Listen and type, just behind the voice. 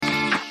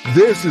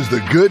This is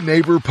the Good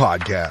Neighbor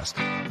Podcast,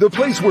 the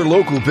place where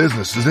local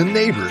businesses and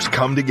neighbors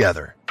come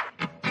together.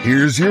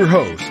 Here's your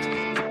host,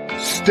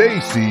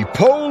 Stacy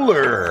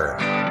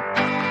Poehler.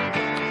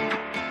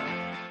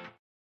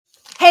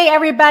 Hey,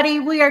 everybody.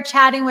 We are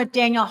chatting with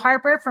Daniel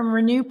Harper from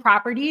Renew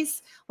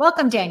Properties.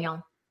 Welcome,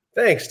 Daniel.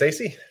 Thanks,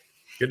 Stacy.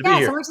 Good to be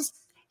here.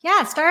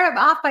 So start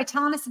off by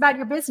telling us about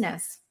your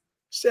business.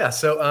 Yeah,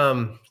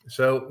 so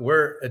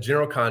we're a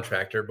general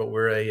contractor, but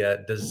we're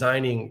a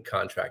designing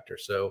contractor.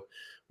 So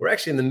we're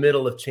actually in the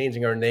middle of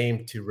changing our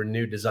name to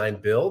Renew Design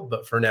Build,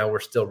 but for now we're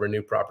still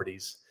Renew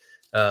Properties.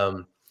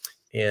 So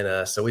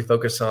we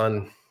focus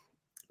on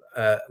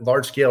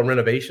large scale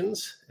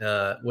renovations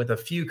with a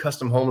few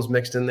custom homes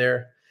mixed in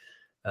there.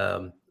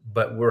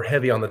 But we're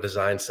heavy on the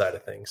design side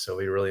of things. So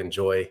we really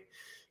enjoy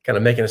kind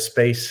of making a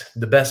space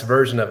the best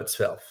version of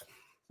itself.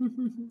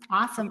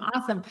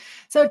 Awesome.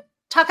 So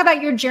talk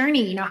about your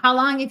journey. How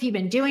long have you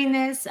been doing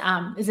this?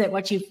 Is it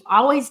what you've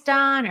always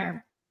done,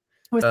 or?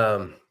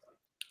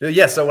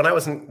 Yeah. So when I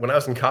was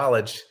in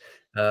college,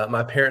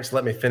 my parents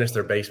let me finish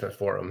their basement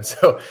for them.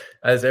 So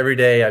as every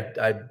day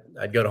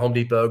I'd go to Home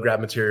Depot, grab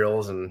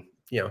materials, and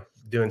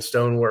doing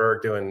stone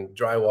work, doing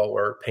drywall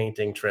work,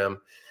 painting, trim,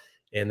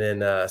 and then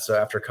so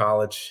after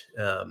college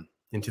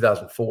in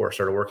 2004,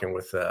 started working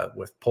with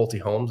Pulte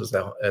Homes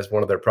as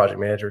one of their project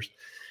managers.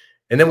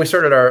 And then we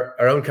started our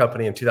own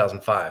company in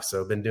 2005.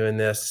 So I've been doing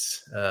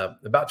this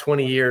about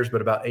 20 years,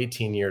 but about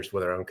 18 years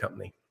with our own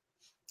company.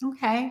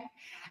 Okay.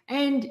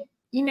 And,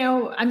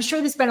 I'm sure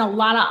there's been a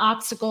lot of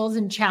obstacles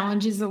and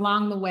challenges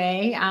along the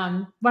way.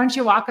 Why don't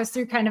you walk us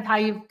through kind of how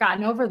you've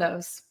gotten over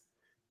those?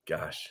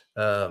 Gosh.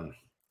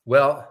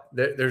 Well,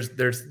 there's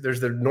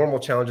the normal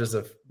challenges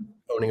of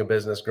owning a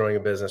business, growing a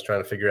business,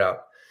 trying to figure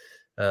out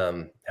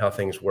how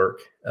things work.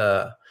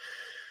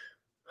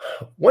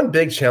 One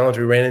big challenge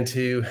we ran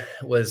into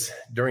was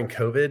during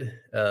COVID.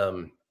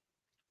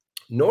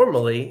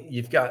 Normally,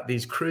 you've got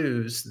these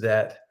crews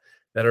that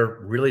are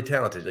really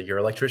talented. Like your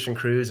electrician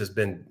crews have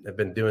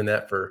been doing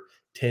that for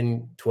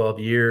 10, 12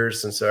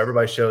 years. And so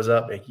everybody shows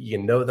up and you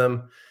can know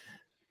them.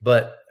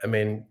 But I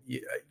mean,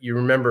 you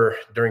remember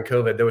during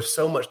COVID, there was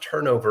so much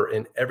turnover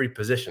in every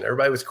position.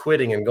 Everybody was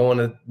quitting and going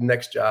to the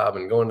next job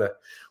and going to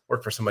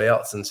work for somebody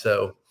else. And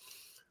so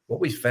what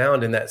we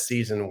found in that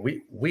season,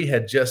 we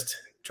had just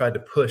tried to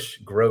push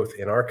growth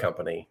in our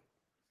company.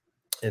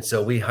 And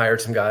so we hired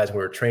some guys and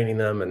we were training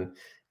them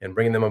and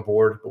bringing them on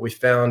board. But we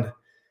found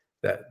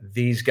that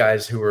these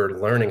guys who were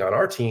learning on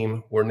our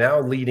team were now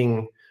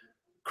leading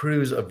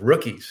crews of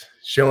rookies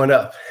showing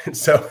up. And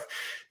so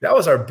that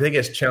was our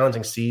biggest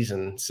challenging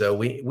season. So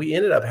we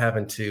ended up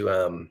having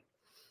to,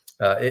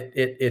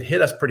 it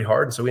hit us pretty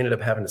hard. And so we ended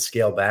up having to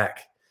scale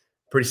back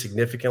pretty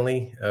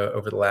significantly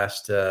over the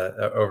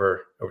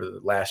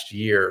last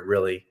year,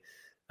 really.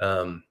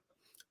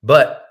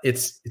 But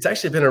it's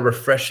actually been a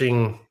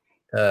refreshing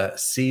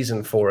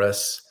season for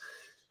us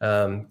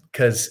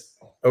because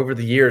over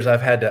the years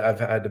I've had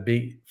to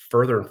be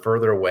further and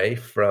further away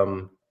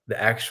from the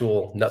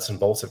actual nuts and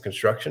bolts of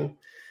construction.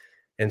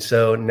 And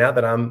so now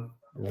that I'm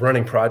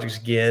running projects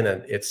again,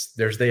 and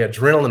there's the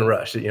adrenaline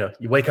rush. You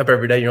wake up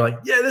every day and you're like,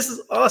 yeah, this is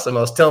awesome.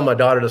 I was telling my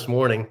daughter this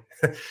morning,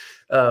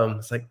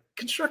 it's like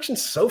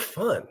construction's so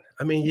fun.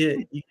 I mean,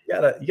 you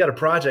got a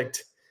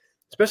project,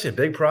 especially a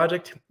big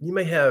project. You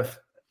may have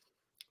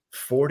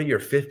 40 or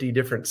 50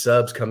 different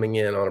subs coming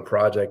in on a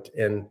project,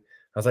 and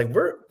I was like,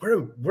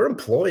 we're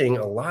employing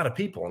a lot of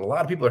people, and a lot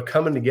of people are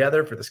coming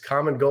together for this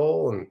common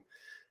goal, and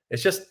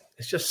it's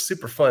just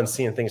super fun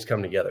seeing things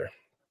come together.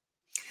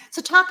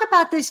 So talk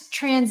about this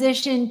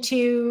transition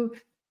to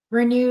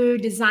Renew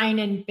Design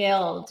and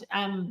Build.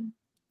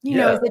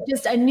 Is it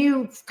just a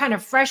new kind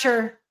of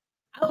fresher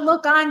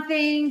outlook on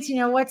things?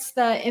 What's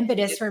the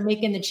impetus for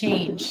making the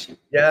change?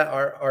 Yeah,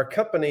 our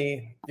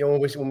company,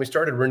 when we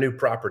started Renew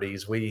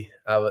Properties, we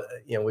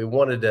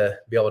wanted to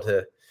be able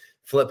to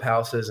flip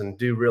houses and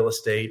do real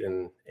estate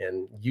and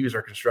use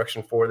our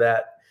construction for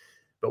that.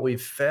 But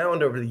we've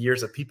found over the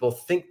years that people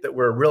think that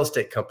we're a real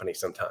estate company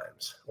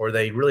sometimes, or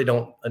they really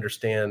don't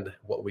understand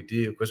what we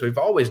do, because we've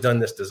always done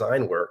this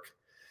design work.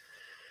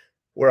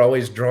 We're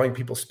always drawing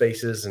people's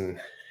spaces and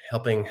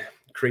helping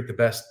create the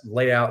best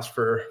layouts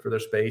for their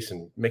space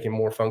and making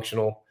more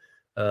functional.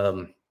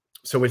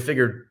 So we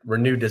figured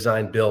Renew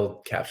Design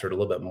Build captured a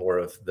little bit more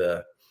of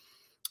the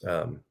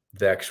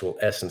actual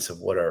essence of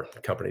what our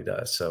company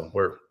does. So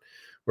we're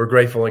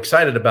grateful and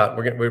excited about.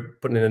 We're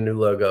putting in a new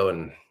logo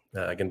and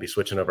going to be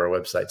switching over our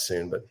website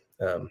soon, but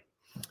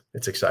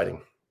it's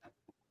exciting.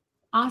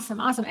 Awesome.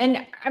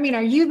 And I mean,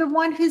 are you the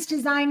one who's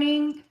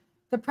designing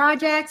the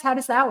projects? How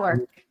does that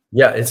work?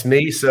 Yeah, it's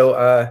me. So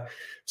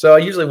I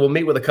usually will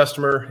meet with a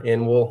customer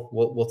and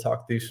we'll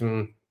talk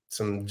through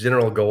some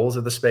general goals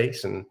of the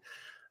space. And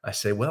I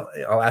say, well,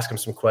 I'll ask them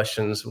some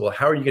questions. Well,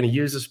 how are you going to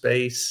use the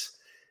space?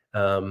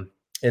 And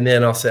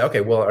then I'll say,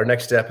 okay, well, our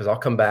next step is I'll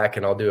come back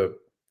and I'll do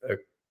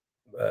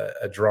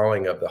a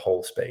drawing of the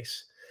whole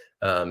space.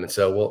 And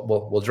so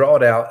we'll draw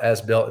it out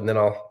as built, and then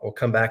we'll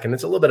come back, and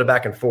it's a little bit of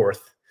back and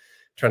forth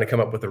trying to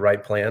come up with the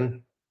right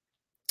plan.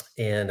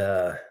 And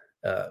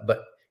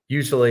but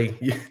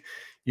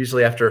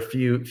usually after a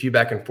few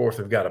back and forth,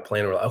 we've got a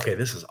plan. We're like, okay,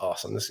 this is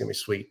awesome. This is gonna be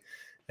sweet.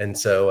 And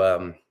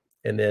so,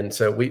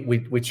 so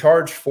we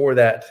charge for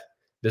that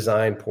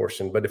design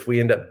portion, but if we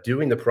end up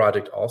doing the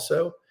project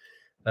also,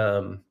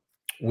 that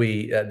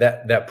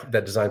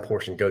design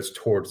portion goes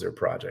towards their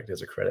project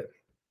as a credit.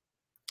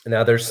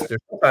 Now there's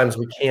sometimes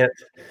we can't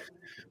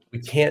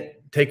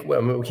take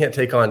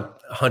on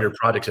 100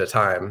 projects at a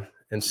time,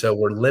 and so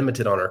we're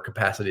limited on our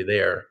capacity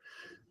there.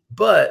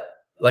 But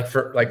like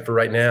for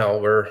right now,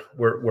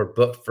 we're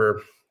booked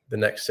for the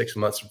next 6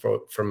 months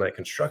from a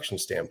construction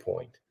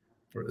standpoint,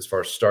 as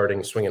far as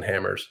starting, swinging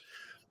hammers.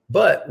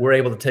 But we're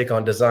able to take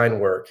on design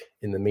work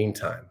in the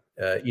meantime,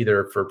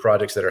 either for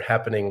projects that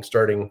are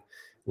starting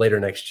later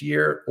next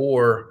year,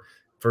 or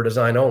for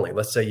design only.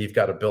 Let's say you've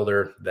got a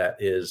builder that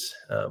is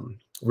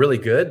really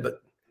good,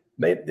 but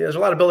there's a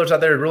lot of builders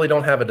out there who really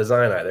don't have a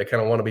design eye. They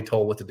kind of want to be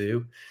told what to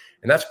do,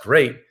 and that's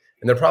great.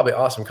 And they're probably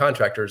awesome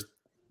contractors.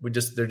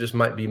 There just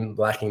might be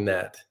lacking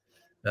that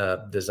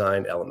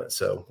design element.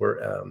 So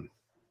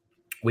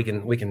we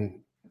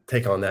can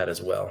take on that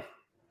as well.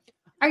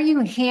 Are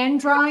you hand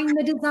drawing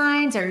the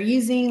designs or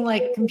using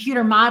like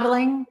computer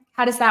modeling?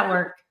 How does that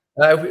work?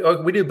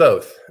 We do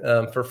both.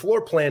 For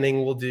floor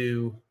planning, we'll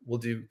do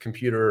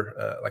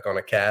computer like on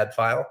a CAD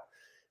file.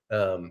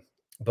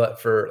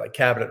 But for like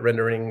cabinet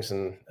renderings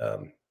and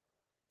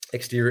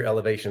exterior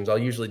elevations, I'll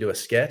usually do a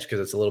sketch because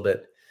it's a little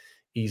bit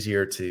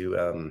easier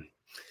to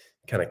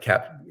kind of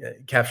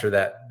capture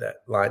that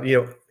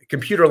line.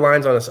 Computer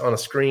lines on a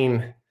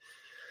screen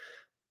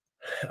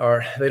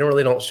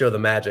don't show the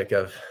magic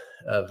of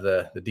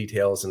the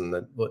details and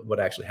what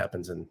actually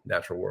happens in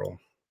natural world.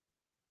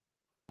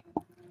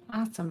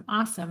 Awesome.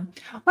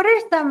 What are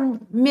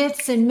some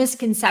myths and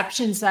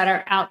misconceptions that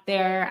are out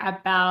there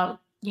about,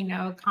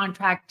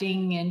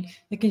 contracting and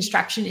the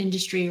construction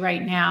industry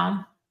right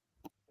now?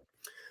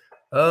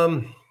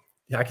 I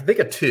can think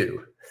of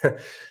two.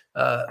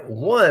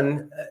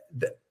 One,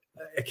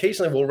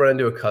 occasionally we'll run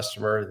into a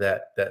customer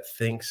that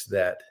thinks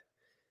that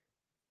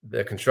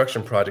the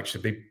construction project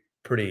should be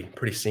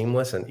pretty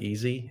seamless and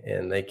easy,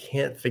 and they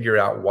can't figure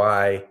out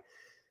why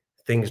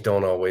things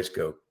don't always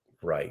go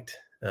right.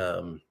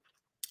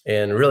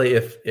 And really,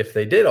 if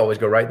they did always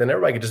go right, then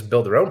everybody could just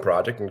build their own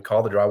project and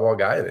call the drywall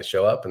guy and they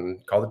show up,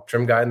 and call the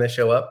trim guy and they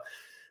show up.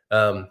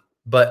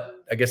 But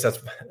I guess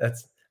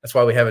that's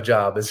why we have a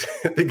job, is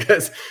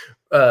because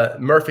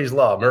Murphy's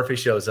Law. Murphy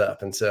shows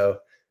up, and so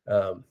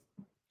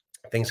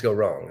things go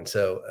wrong. And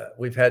so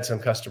we've had some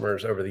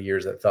customers over the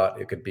years that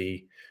thought it could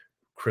be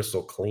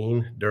crystal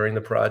clean during the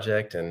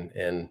project,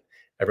 and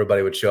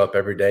everybody would show up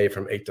every day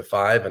from 8 to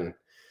 5, and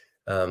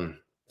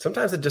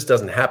sometimes it just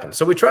doesn't happen.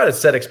 So we try to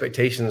set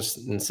expectations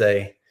and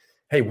say,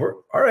 hey,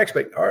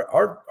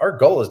 our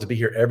goal is to be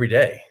here every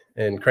day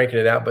and cranking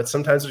it out. But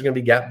sometimes there's going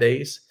to be gap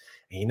days,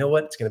 and you know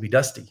what? It's going to be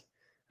dusty.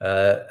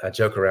 I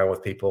joke around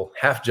with people,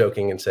 half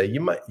joking, and say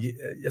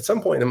at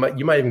some point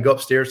you might even go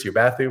upstairs to your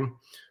bathroom,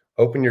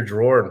 open your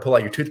drawer, and pull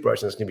out your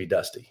toothbrush, and it's going to be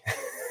dusty.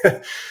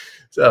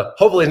 So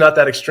hopefully not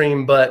that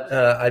extreme,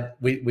 but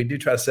we do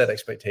try to set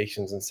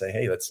expectations and say,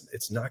 hey,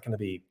 it's not going to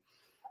be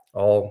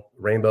all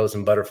rainbows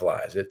and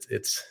butterflies.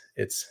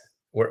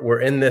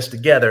 We're in this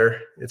together.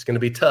 It's going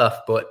to be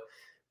tough, but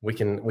we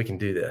can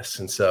do this.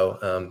 And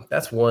so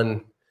that's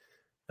one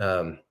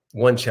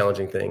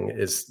challenging thing,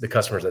 is the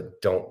customers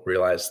that don't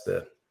realize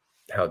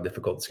how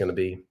difficult it's going to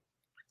be.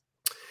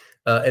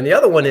 And the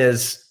other one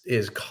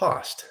is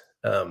cost.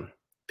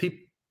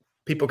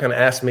 People kind of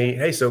ask me,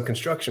 hey, so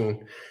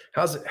construction,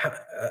 how's it?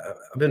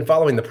 I've been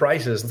following the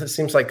prices. It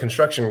seems like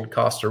construction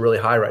costs are really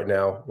high right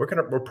now. We're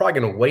probably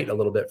going to wait a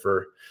little bit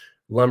for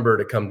lumber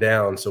to come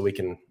down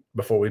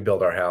before we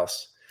build our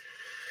house.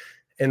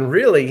 And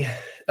really,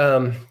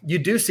 you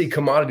do see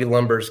commodity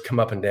lumbers come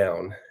up and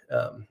down,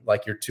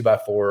 like your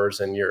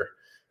 2x4s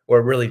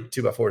or really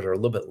 2x4s are a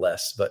little bit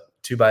less, but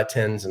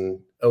 2x10s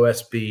and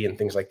OSB and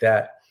things like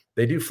that,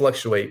 they do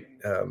fluctuate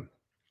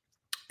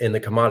in the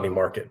commodity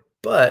market.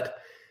 But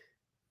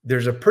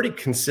there's a pretty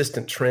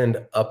consistent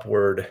trend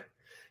upward.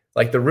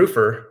 Like the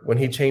roofer, when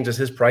he changes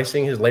his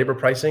labor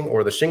pricing,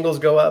 or the shingles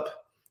go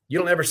up, you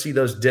don't ever see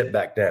those dip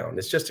back down.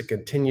 It's just a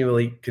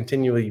continually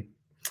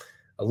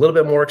a little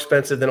bit more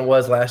expensive than it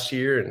was last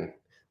year, and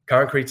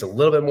concrete's a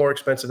little bit more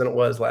expensive than it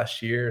was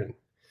last year.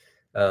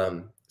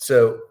 And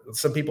so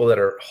some people that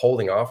are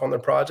holding off on their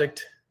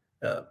project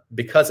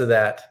because of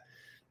that,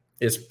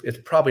 it's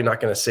probably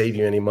not going to save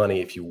you any money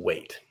if you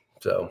wait.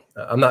 So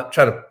I'm not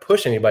trying to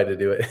push anybody to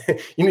do it.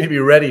 You need to be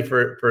ready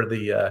for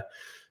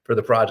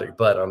the project,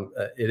 but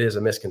it is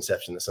a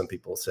misconception that some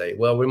people say,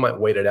 well, we might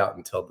wait it out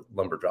until the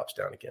lumber drops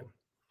down again.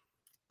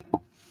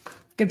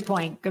 Good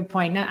point.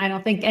 No, I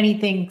don't think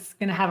anything's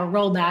going to have a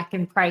rollback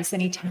in price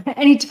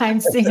anytime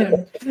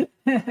soon.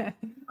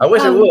 I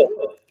wish it would.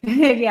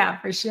 Yeah,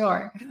 for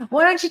sure.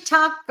 Why don't you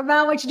talk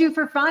about what you do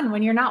for fun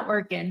when you're not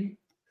working?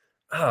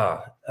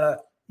 I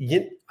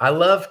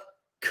love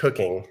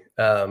cooking.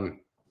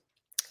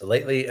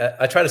 Lately,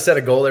 I try to set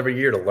a goal every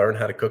year to learn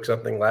how to cook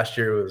something. Last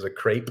year it was a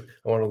crepe.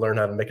 I want to learn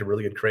how to make a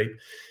really good crepe.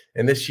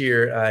 And this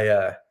year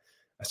I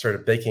I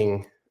started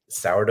baking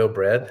sourdough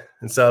bread.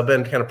 And so I've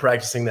been kind of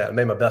practicing that. I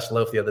made my best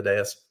loaf the other day. I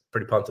was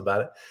pretty pumped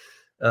about it.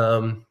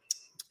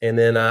 And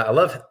then I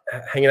love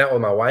hanging out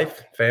with my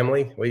wife,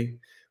 family. We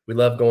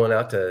love going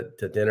out to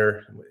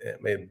dinner.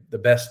 I mean, the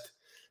best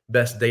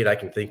date I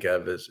can think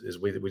of is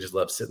we just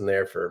love sitting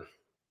there for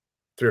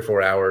 3 or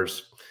 4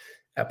 hours,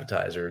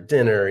 appetizer,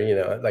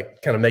 dinner, like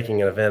kind of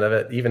making an event of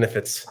it, even if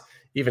it's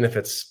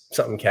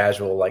something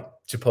casual like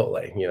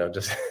Chipotle,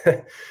 just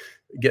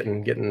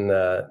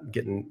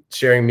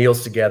sharing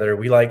meals together.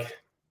 We like,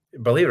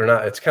 believe it or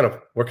not,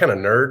 we're kind of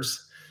nerds,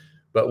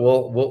 but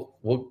we'll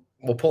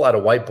pull out a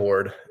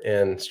whiteboard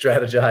and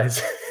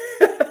strategize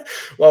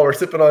while we're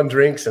sipping on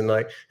drinks and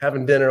like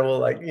having dinner.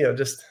 We'll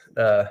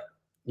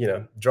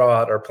draw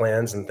out our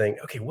plans and think,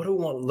 okay, what do we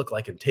want to look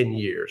like in 10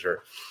 years?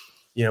 Or,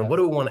 what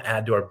do we want to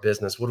add to our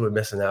business? What are we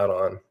missing out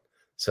on?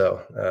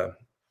 So,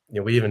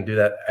 we even do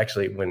that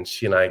actually when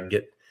she and I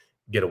get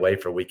away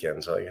for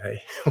weekends. Like,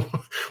 hey,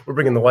 we're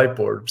bringing the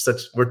whiteboard.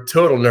 We're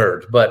total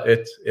nerds, but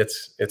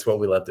it's what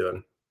we love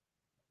doing.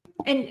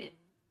 And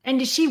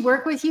does she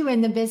work with you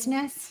in the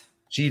business?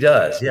 She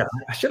does. Yeah.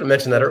 I should have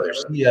mentioned that earlier.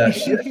 She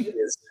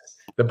is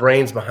the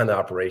brains behind the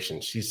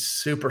operation. She's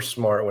super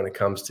smart when it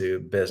comes to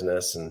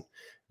business and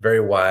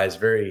very wise,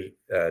 very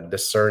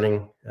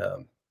discerning.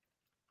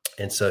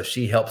 And so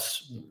she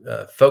helps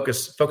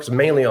focus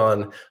mainly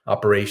on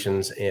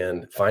operations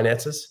and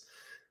finances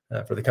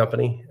for the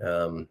company.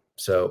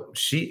 So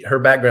her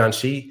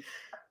background,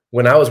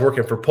 when I was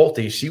working for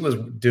Pulte, she was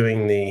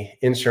doing the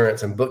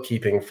insurance and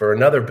bookkeeping for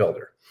another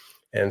builder.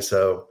 And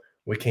so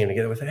we came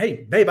together with,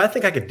 hey, babe, I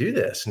think I could do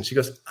this. And she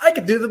goes, I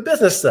could do the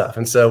business stuff.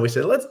 And so we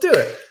said, let's do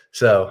it.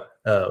 So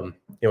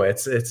anyway,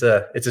 it's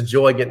a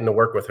joy getting to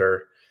work with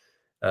her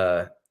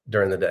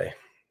during the day.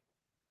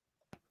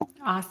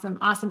 Awesome.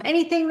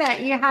 Anything that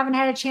you haven't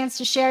had a chance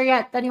to share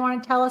yet that you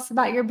want to tell us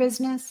about your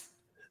business?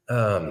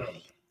 Gosh,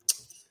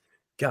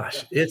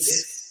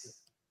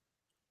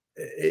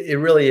 it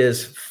really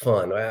is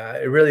fun.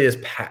 It really is.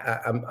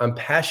 I'm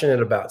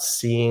passionate about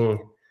seeing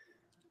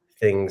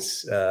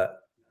things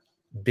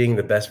being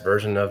the best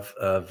version of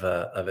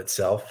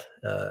itself,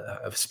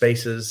 of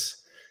spaces.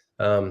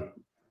 My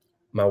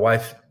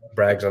wife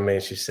brags on me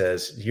and she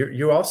says,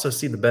 you also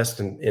see the best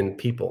in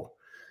people.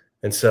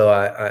 And so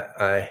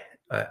I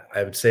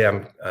would say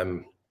I'm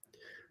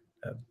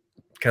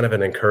kind of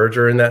an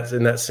encourager in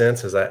that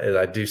sense, as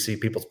I do see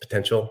people's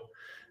potential.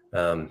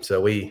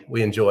 So we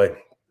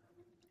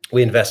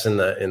invest in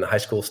the high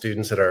school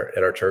students at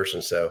our church.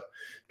 And so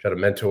try to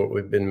mentor.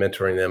 We've been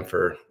mentoring them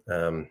for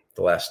the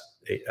last,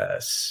 I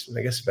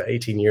guess about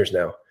 18 years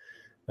now.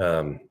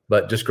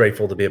 But just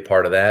grateful to be a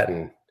part of that.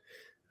 And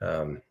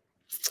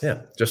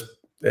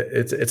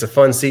it's a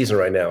fun season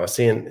right now. I'm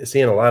seeing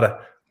a lot of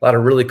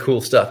really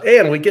cool stuff,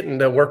 and we getting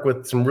to work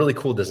with some really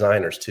cool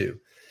designers too.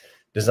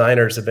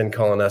 Designers have been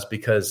calling us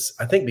because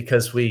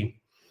we're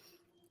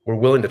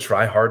willing to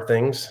try hard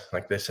things.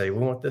 Like they say, we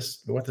want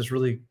this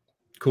really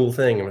cool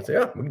thing, and we say,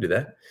 oh, we can do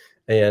that.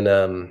 And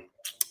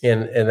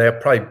they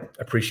probably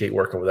appreciate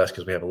working with us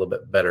because we have a little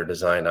bit better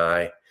design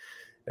eye,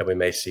 that we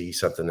may see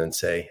something and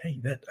say,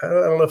 hey, I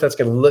don't know if that's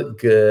going to look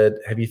good.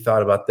 Have you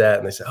thought about that?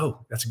 And they say,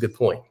 oh, that's a good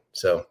point.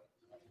 So,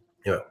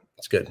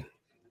 it's good.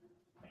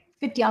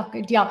 Good deal.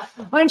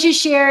 Why don't you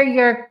share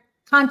your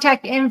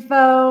contact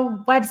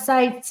info,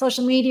 website,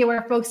 social media,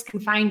 where folks can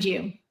find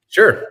you?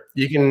 Sure.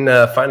 You can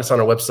find us on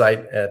our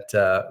website at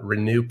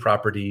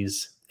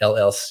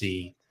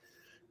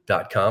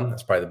renewpropertiesllc.com.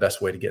 That's probably the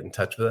best way to get in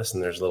touch with us.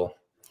 And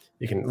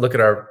you can look at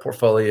our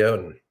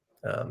portfolio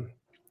and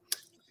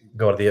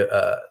go to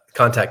the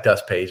contact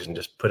us page and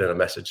just put in a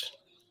message.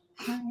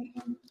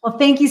 Well,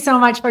 thank you so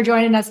much for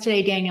joining us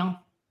today, Daniel.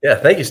 Yeah.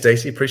 Thank you,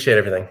 Stacy. Appreciate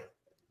everything.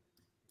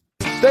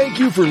 Thank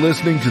you for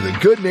listening to the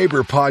Good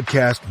Neighbor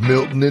Podcast,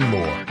 Milton and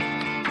More.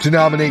 To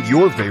nominate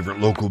your favorite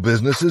local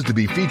businesses to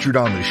be featured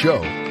on the show,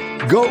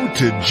 go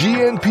to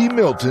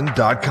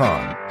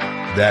gnpmilton.com.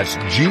 That's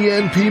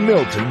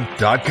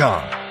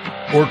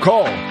gnpmilton.com. Or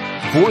call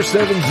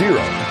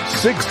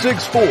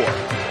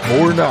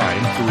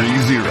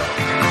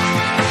 470-664-4930.